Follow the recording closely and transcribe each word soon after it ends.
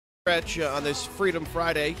Stretch on this Freedom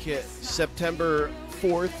Friday, September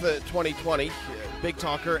 4th, 2020.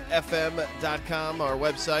 BigTalkerFM.com, our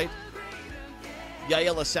website.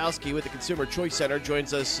 Yael Lasowski with the Consumer Choice Center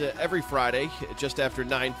joins us every Friday just after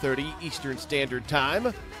 9:30 Eastern Standard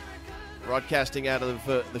Time. Broadcasting out of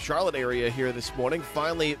the Charlotte area here this morning.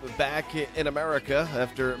 Finally back in America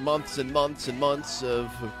after months and months and months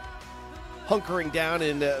of hunkering down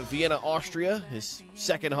in Vienna, Austria, his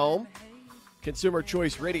second home. Consumer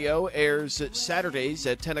Choice Radio airs Saturdays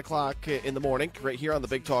at 10 o'clock in the morning, right here on the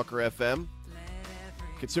Big Talker FM.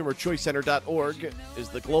 ConsumerChoiceCenter.org is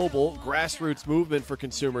the global grassroots movement for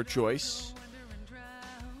consumer choice.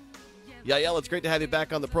 Yael, it's great to have you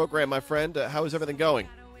back on the program, my friend. How is everything going?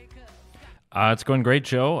 It's going great,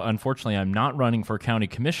 Joe. Unfortunately, I'm not running for county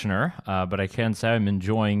commissioner, but I can say I'm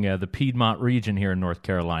enjoying the Piedmont region here in North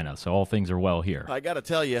Carolina, so all things are well here. I got to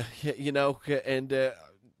tell you, and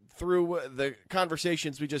through the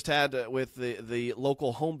conversations we just had with the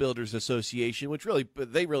local home builders association, which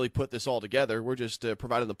they really put this all together. We're just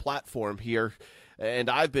providing the platform here, and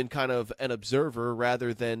I've been kind of an observer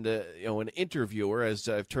rather than an interviewer, as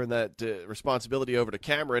I've turned that responsibility over to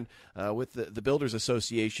Cameron with the builders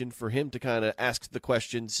association for him to kind of ask the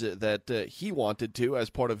questions that he wanted to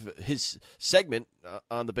as part of his segment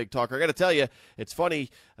on the Big Talker. I got to tell you, it's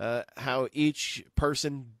funny how each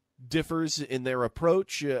person differs in their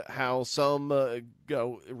approach, how some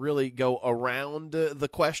go around the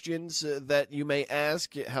questions that you may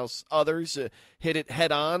ask, how others hit it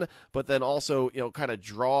head on, but then also kind of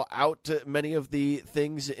draw out many of the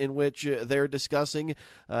things in which they're discussing.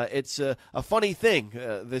 It's a funny thing,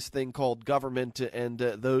 this thing called government, and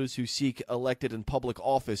those who seek elected and public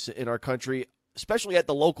office in our country, especially at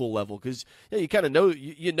the local level, because you kind of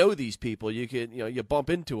know these people. You can you bump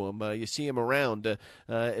into them, you see them around.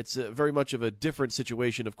 It's very much of a different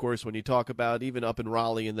situation, of course, when you talk about even up in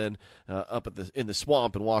Raleigh and then up in the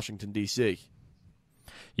swamp in Washington D.C.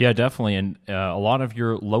 Yeah, definitely, and a lot of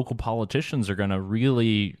your local politicians are going to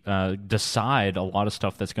really decide a lot of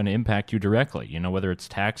stuff that's going to impact you directly. Whether it's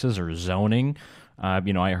taxes or zoning.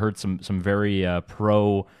 I heard some very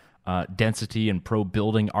pro density and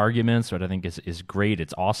pro-building arguments, which I think is great.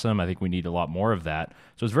 It's awesome. I think we need a lot more of that.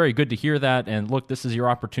 So it's very good to hear that. And look, this is your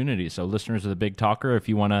opportunity. So listeners of the Big Talker, if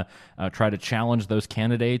you want to try to challenge those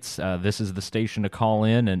candidates, this is the station to call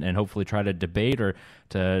in and hopefully try to debate or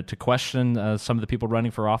to question some of the people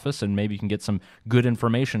running for office, and maybe you can get some good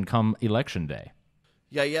information come Election Day.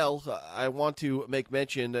 Yael, I want to make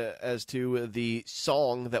mention as to the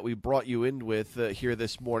song that we brought you in with here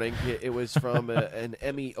this morning. It was from an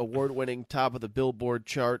Emmy award-winning top of the Billboard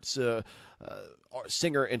charts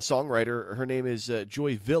singer and songwriter. Her name is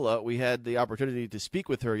Joy Villa. We had the opportunity to speak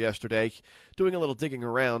with her yesterday. Doing a little digging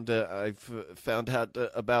around, I've found out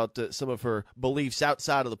about some of her beliefs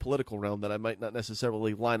outside of the political realm that I might not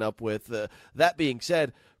necessarily line up with. That being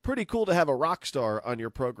said, pretty cool to have a rock star on your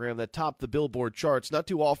program that topped the Billboard charts. Not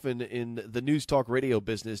too often in the news talk radio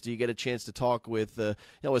business do you get a chance to talk with a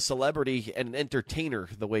celebrity and an entertainer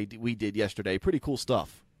the way we did yesterday. Pretty cool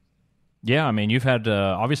stuff. Yeah, I mean, you've had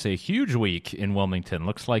obviously a huge week in Wilmington.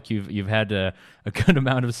 Looks like you've had a good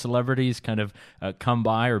amount of celebrities kind of come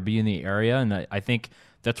by or be in the area, and I think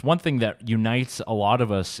that's one thing that unites a lot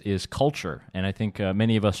of us is culture, and I think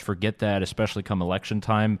many of us forget that, especially come election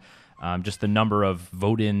time. Just the number of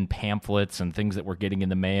vote-in pamphlets and things that we're getting in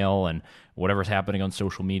the mail and whatever's happening on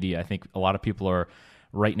social media. I think a lot of people are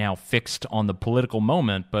right now fixed on the political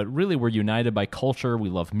moment, but really we're united by culture. We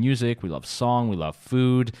love music, we love song, we love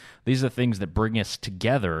food. These are the things that bring us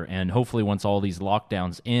together, and hopefully once all these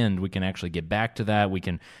lockdowns end, we can actually get back to that. We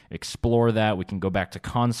can explore that. We can go back to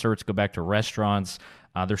concerts, go back to restaurants.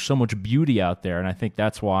 There's so much beauty out there, and I think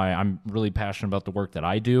that's why I'm really passionate about the work that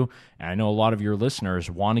I do. And I know a lot of your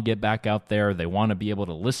listeners want to get back out there. They want to be able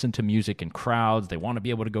to listen to music in crowds. They want to be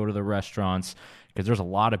able to go to the restaurants because there's a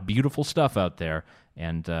lot of beautiful stuff out there,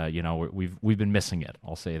 and we've been missing it.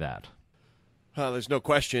 I'll say that. There's no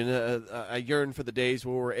question. I yearn for the days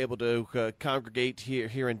where we're able to congregate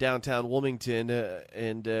here in downtown Wilmington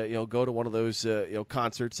and go to one of those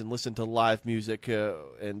concerts and listen to live music.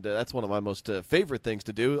 And that's one of my most favorite things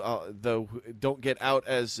to do. Though don't get out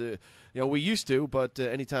as we used to, but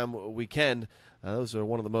anytime we can. Those are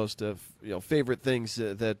one of the most favorite things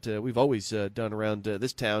that we've always done around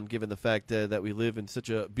this town, given the fact that we live in such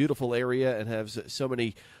a beautiful area and have so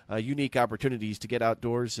many unique opportunities to get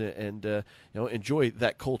outdoors and enjoy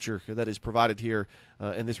that culture that is provided here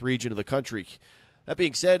in this region of the country. That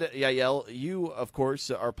being said, Yael, you, of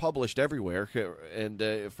course, are published everywhere,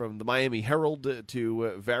 and from the Miami Herald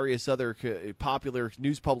to various other popular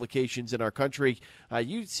news publications in our country,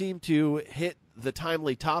 you seem to hit the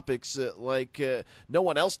timely topics like no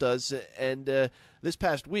one else does. And this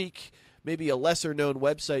past week, maybe a lesser-known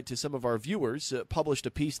website to some of our viewers published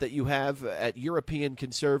a piece that you have at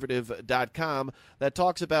EuropeanConservative.com that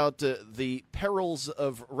talks about the perils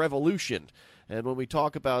of revolution. And when we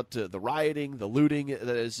talk about the rioting, the looting that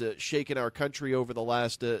has shaken our country over the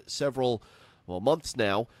last several months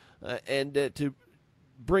now, and to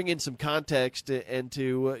bring in some context and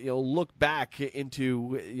to look back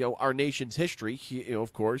into our nation's history,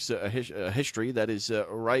 of course, a history that is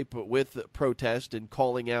ripe with protest and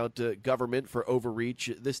calling out government for overreach,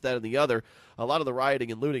 this, that, and the other. A lot of the rioting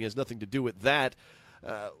and looting has nothing to do with that.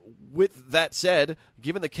 With that said,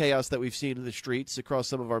 given the chaos that we've seen in the streets across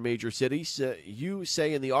some of our major cities, you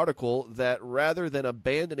say in the article that rather than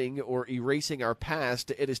abandoning or erasing our past,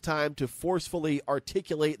 it is time to forcefully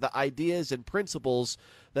articulate the ideas and principles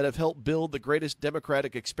that have helped build the greatest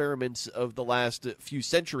democratic experiments of the last few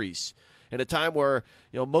centuries. In a time where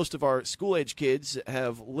most of our school-age kids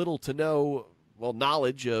have little to no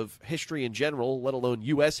knowledge of history in general, let alone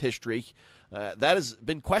U.S. history, that has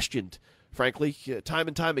been questioned, frankly, time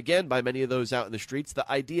and time again by many of those out in the streets, the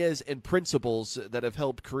ideas and principles that have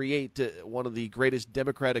helped create one of the greatest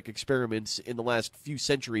democratic experiments in the last few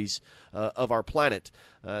centuries of our planet.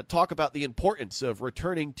 Talk about the importance of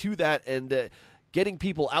returning to that and getting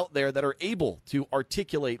people out there that are able to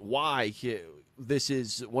articulate why this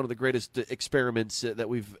is one of the greatest experiments that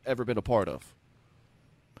we've ever been a part of.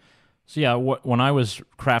 So yeah, when I was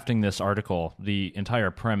crafting this article, the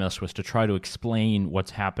entire premise was to try to explain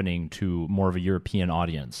what's happening to more of a European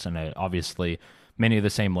audience. And obviously, many of the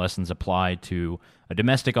same lessons apply to a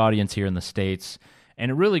domestic audience here in the States.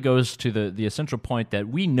 And it really goes to the essential point that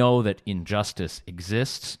we know that injustice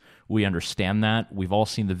exists. We understand that. We've all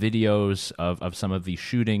seen the videos of some of these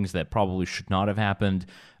shootings that probably should not have happened.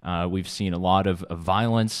 We've seen a lot of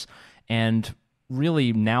violence. And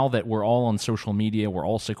really, now that we're all on social media, we're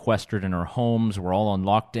all sequestered in our homes, we're all on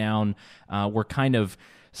lockdown, we're kind of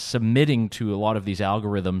submitting to a lot of these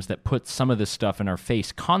algorithms that put some of this stuff in our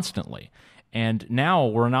face constantly. And now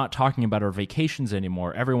we're not talking about our vacations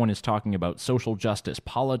anymore. Everyone is talking about social justice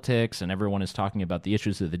politics, and everyone is talking about the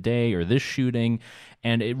issues of the day or this shooting.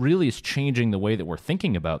 And it really is changing the way that we're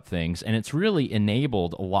thinking about things, and it's really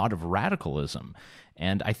enabled a lot of radicalism.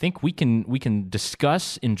 And I think we can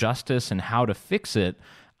discuss injustice and how to fix it,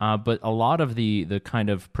 but a lot of the kind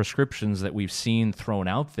of prescriptions that we've seen thrown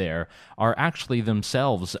out there are actually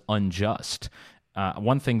themselves unjust.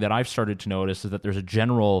 One thing that I've started to notice is that there's a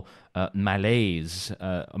general malaise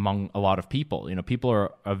among a lot of people. People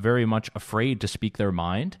are very much afraid to speak their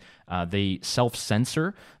mind. They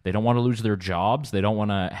self-censor. They don't want to lose their jobs. They don't want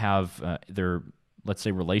to have their, let's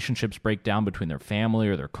say, relationships break down between their family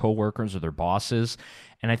or their coworkers or their bosses.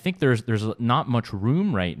 And I think there's not much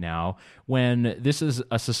room right now when this is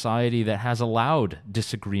a society that has allowed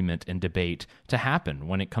disagreement and debate to happen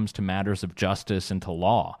when it comes to matters of justice and to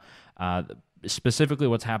law. Specifically,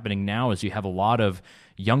 what's happening now is you have a lot of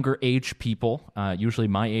younger age people, usually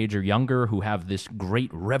my age or younger, who have this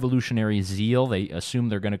great revolutionary zeal. They assume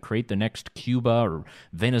they're going to create the next Cuba or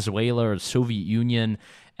Venezuela or Soviet Union.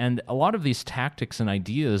 And a lot of these tactics and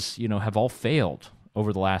ideas, have all failed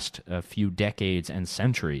over the last few decades and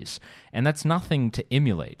centuries. And that's nothing to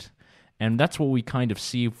emulate. And that's what we kind of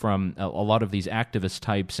see from a lot of these activist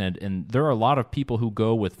types. And there are a lot of people who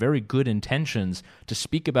go with very good intentions to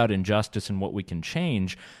speak about injustice and what we can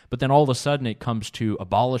change. But then all of a sudden it comes to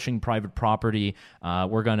abolishing private property.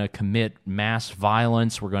 We're going to commit mass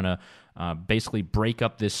violence. We're going to basically break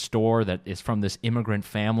up this store that is from this immigrant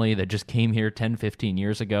family that just came here 10, 15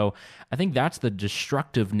 years ago. I think that's the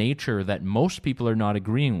destructive nature that most people are not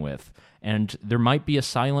agreeing with. And there might be a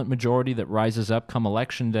silent majority that rises up come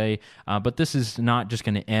Election Day, but this is not just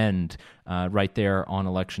going to end right there on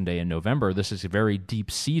Election Day in November. This is very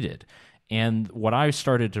deep-seated. And what I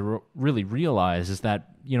started to really realize is that,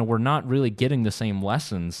 we're not really getting the same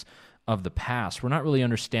lessons of the past. We're not really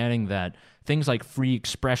understanding that things like free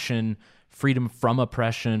expression, freedom from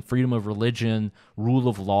oppression, freedom of religion, rule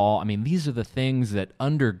of law, these are the things that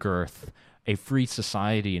undergirth a free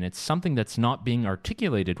society, and it's something that's not being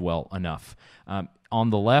articulated well enough. on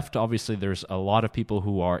the left, obviously, there's a lot of people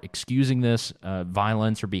who are excusing this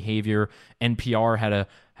violence or behavior. NPR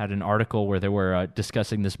had an article where they were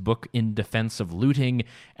discussing this book in defense of looting.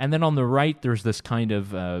 And then on the right, there's this kind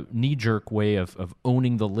of knee-jerk way of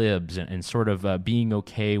owning the libs and sort of being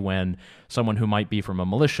okay when someone who might be from a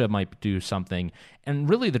militia might do something. And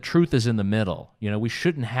really, the truth is in the middle. We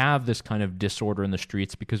shouldn't have this kind of disorder in the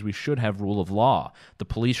streets because we should have rule of law. The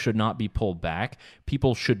police should not be pulled back.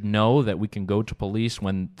 People should know that we can go to police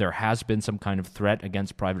when there has been some kind of threat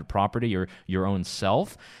against private property or your own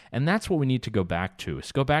self. And that's what we need to go back to.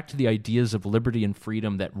 Is go back to the ideas of liberty and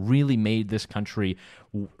freedom that really made this country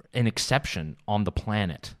an exception on the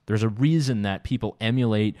planet. There's a reason that people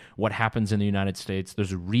emulate what happens in the United States.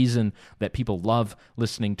 There's a reason that people love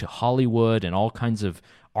listening to Hollywood and all kinds of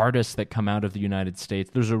artists that come out of the United States.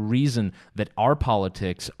 There's a reason that our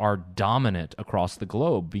politics are dominant across the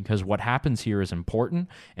globe, because what happens here is important,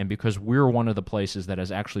 and because we're one of the places that has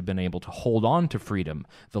actually been able to hold on to freedom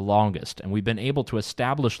the longest, and we've been able to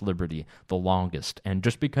establish liberty the longest. And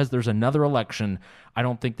just because there's another election, I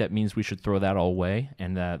don't think that means we should throw that all away.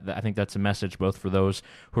 And I think that's a message both for those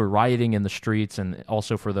who are rioting in the streets and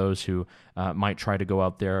also for those who might try to go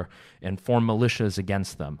out there and form militias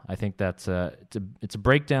against them. I think that's it's a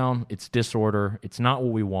breakdown, it's disorder, it's not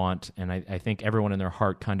what we want, and I think everyone in their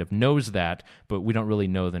heart kind of knows that, but we don't really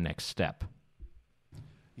know the next step.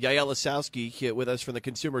 Yael Lasowski with us from the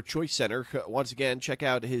Consumer Choice Center. Once again, check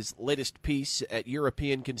out his latest piece at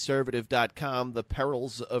EuropeanConservative.com, The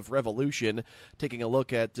Perils of Revolution, taking a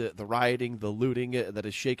look at the rioting, the looting that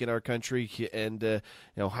has shaken our country, and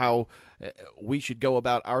how we should go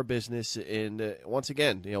about our business. And once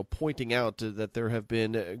again, pointing out that there have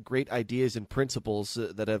been great ideas and principles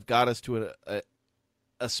that have got us to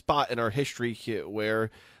a spot in our history where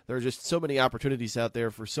there are just so many opportunities out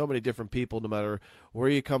there for so many different people, no matter where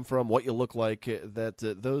you come from, what you look like, that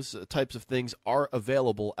those types of things are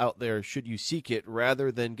available out there should you seek it,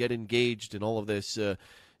 rather than get engaged in all of this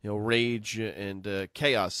rage and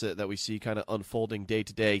chaos that we see kind of unfolding day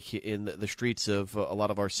to day in the streets of a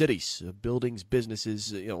lot of our cities. Buildings,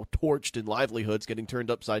 businesses, torched, and livelihoods getting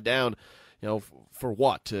turned upside down. For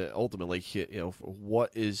what? Ultimately, what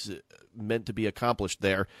is meant to be accomplished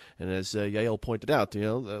there? And as Yael pointed out,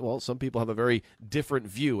 some people have a very different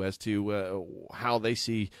view as to how they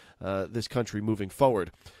see this country moving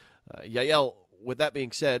forward. Yael, with that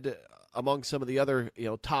being said, among some of the other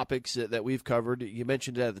topics that we've covered, you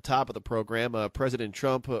mentioned it at the top of the program. President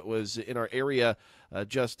Trump was in our area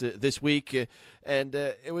just this week, and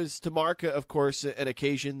it was to mark, of course, an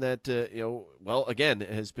occasion that again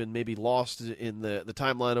has been maybe lost in the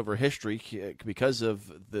timeline over history because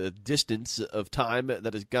of the distance of time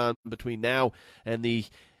that has gone between now and the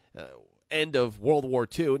end of World War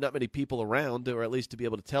II. Not many people around, or at least to be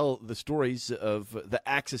able to tell the stories of the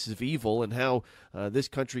axis of evil and how this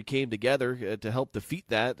country came together to help defeat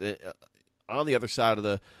that on the other side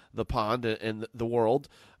of the pond and the world.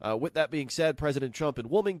 With that being said, President Trump in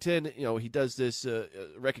Wilmington, he does this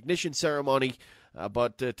recognition ceremony,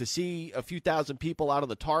 but to see a few thousand people out on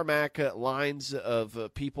the tarmac, lines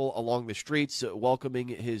of people along the streets welcoming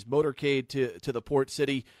his motorcade to the port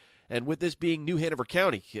city. And with this being New Hanover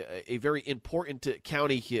County, a very important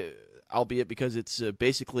county, albeit because it's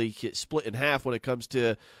basically split in half when it comes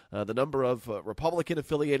to the number of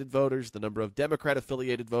Republican-affiliated voters, the number of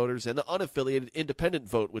Democrat-affiliated voters, and the unaffiliated independent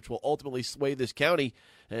vote, which will ultimately sway this county.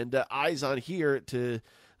 And eyes on here to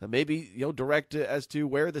maybe direct as to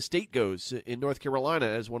where the state goes in North Carolina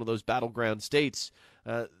as one of those battleground states.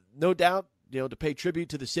 No doubt, to pay tribute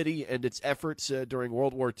to the city and its efforts during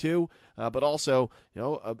World War II, but also,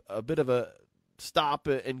 a bit of a stop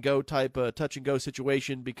and go type touch and go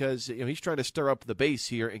situation, because he's trying to stir up the base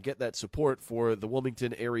here and get that support for the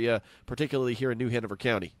Wilmington area, particularly here in New Hanover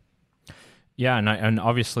County. Yeah, and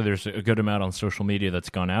obviously there's a good amount on social media that's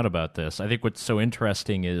gone out about this. I think what's so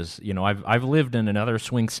interesting is, I've lived in another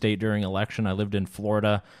swing state during election. I lived in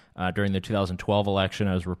Florida during the 2012 election.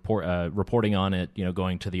 I was reporting on it,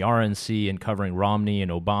 going to the RNC and covering Romney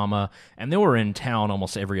and Obama, and they were in town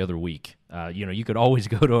almost every other week. You could always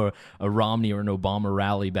go to a Romney or an Obama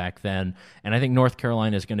rally back then, and I think North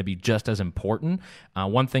Carolina is going to be just as important.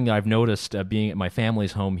 One thing that I've noticed being at my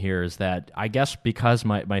family's home here is that I guess because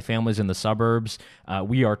my family's in the suburbs,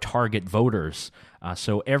 we are target voters.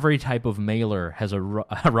 So every type of mailer has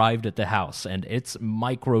arrived at the house, and it's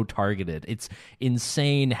micro-targeted. It's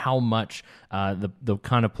insane how much the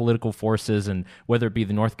kind of political forces, and whether it be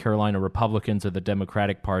the North Carolina Republicans or the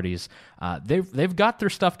Democratic parties, they've got their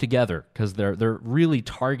stuff together, because they're really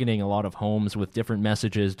targeting a lot of homes with different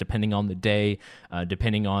messages depending on the day,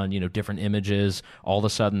 depending on different images. All of a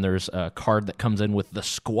sudden, there's a card that comes in with the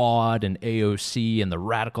Squad and AOC and the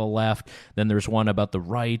radical left. Then there's one about the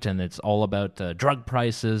right, and it's all about drug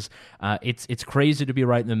prices. It's crazy to be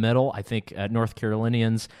right in the middle. I think North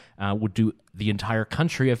Carolinians would do the entire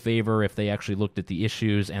country a favor if they actually looked at the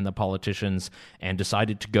issues and the politicians and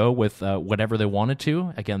decided to go with whatever they wanted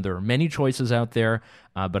to. Again, there are many choices out there,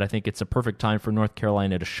 but I think it's a perfect time for North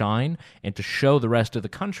Carolina to shine and to show the rest of the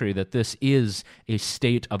country that this is a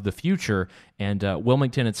state of the future. And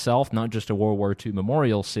Wilmington itself, not just a World War II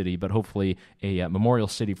memorial city, but hopefully a memorial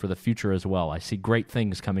city for the future as well. I see great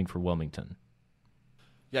things coming for Wilmington.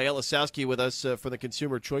 Yael Lisowski with us from the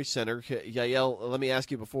Consumer Choice Center. Yael, let me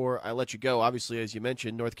ask you before I let you go. Obviously, as you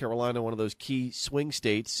mentioned, North Carolina, one of those key swing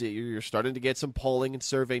states. You're starting to get some polling and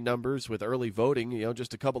survey numbers with early voting,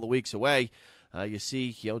 just a couple of weeks away. You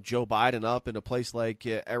see, Joe Biden up in a place like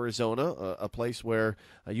Arizona, a place where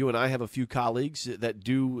you and I have a few colleagues that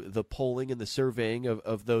do the polling and the surveying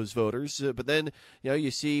of those voters. But then,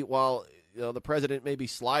 you see, while the president may be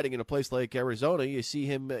sliding in a place like Arizona, you see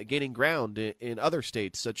him gaining ground in other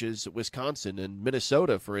states such as Wisconsin and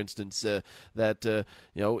Minnesota, for instance, that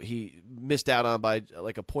he missed out on by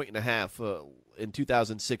like a point and a half in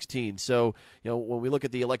 2016. So, when we look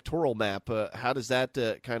at the electoral map, how does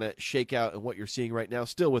that kind of shake out in what you're seeing right now,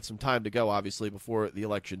 still with some time to go, obviously, before the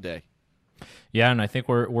election day? Yeah, and I think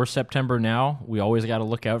we're September now. We always got to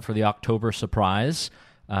look out for the October surprise.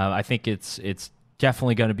 I think it's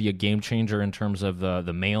definitely going to be a game changer in terms of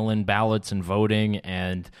the mail-in ballots and voting.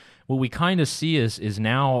 And what we kind of see is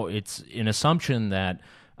now it's an assumption that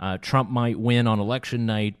Trump might win on election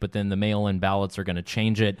night, but then the mail-in ballots are going to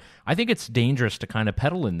change it. I think it's dangerous to kind of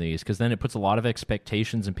peddle in these, because then it puts a lot of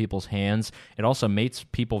expectations in people's hands. It also makes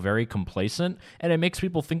people very complacent, and it makes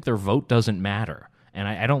people think their vote doesn't matter. And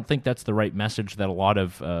I don't think that's the right message that a lot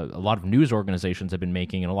of news organizations have been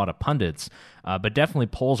making, and a lot of pundits. But definitely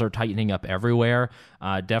polls are tightening up everywhere.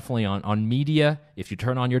 Definitely on media. If you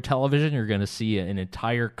turn on your television, you're going to see an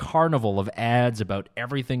entire carnival of ads about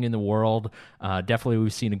everything in the world. Definitely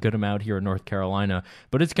we've seen a good amount here in North Carolina.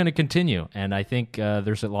 But it's going to continue. And I think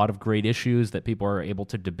there's a lot of great issues that people are able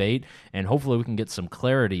to debate. And hopefully we can get some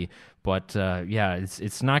clarity. But,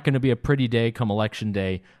 it's not going to be a pretty day come Election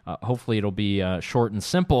Day. Hopefully it'll be short and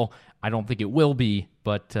simple. I don't think it will be,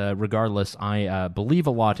 but regardless, I believe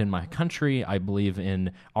a lot in my country. I believe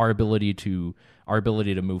in our ability to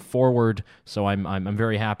move forward. So I'm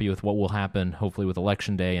very happy with what will happen, hopefully, with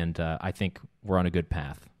Election Day, and I think we're on a good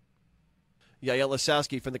path. Yael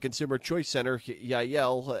Lisowski from the Consumer Choice Center.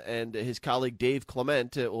 Yael and his colleague Dave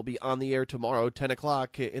Clement will be on the air tomorrow, 10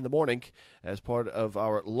 o'clock in the morning, as part of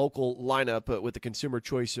our local lineup with the Consumer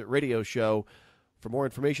Choice radio show. For more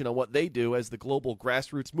information on what they do as the global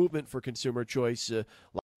grassroots movement for consumer choice,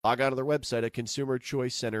 log on to their website at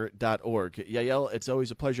consumerchoicecenter.org. Yael, it's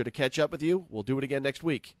always a pleasure to catch up with you. We'll do it again next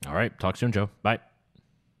week. All right. Talk soon, Joe. Bye.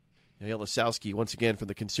 Yael Lisowski, once again from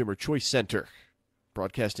the Consumer Choice Center,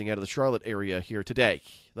 broadcasting out of the Charlotte area here today.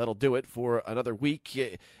 That'll do it for another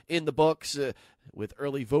week in the books, with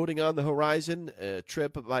early voting on the horizon, a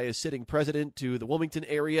trip by a sitting president to the Wilmington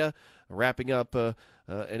area, wrapping up an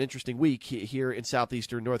interesting week here in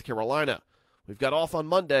southeastern North Carolina. We've got off on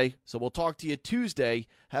Monday, so we'll talk to you Tuesday.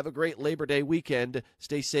 Have a great Labor Day weekend.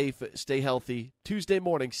 Stay safe, stay healthy. Tuesday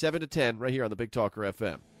morning, 7 to 10, right here on the Big Talker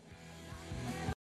FM.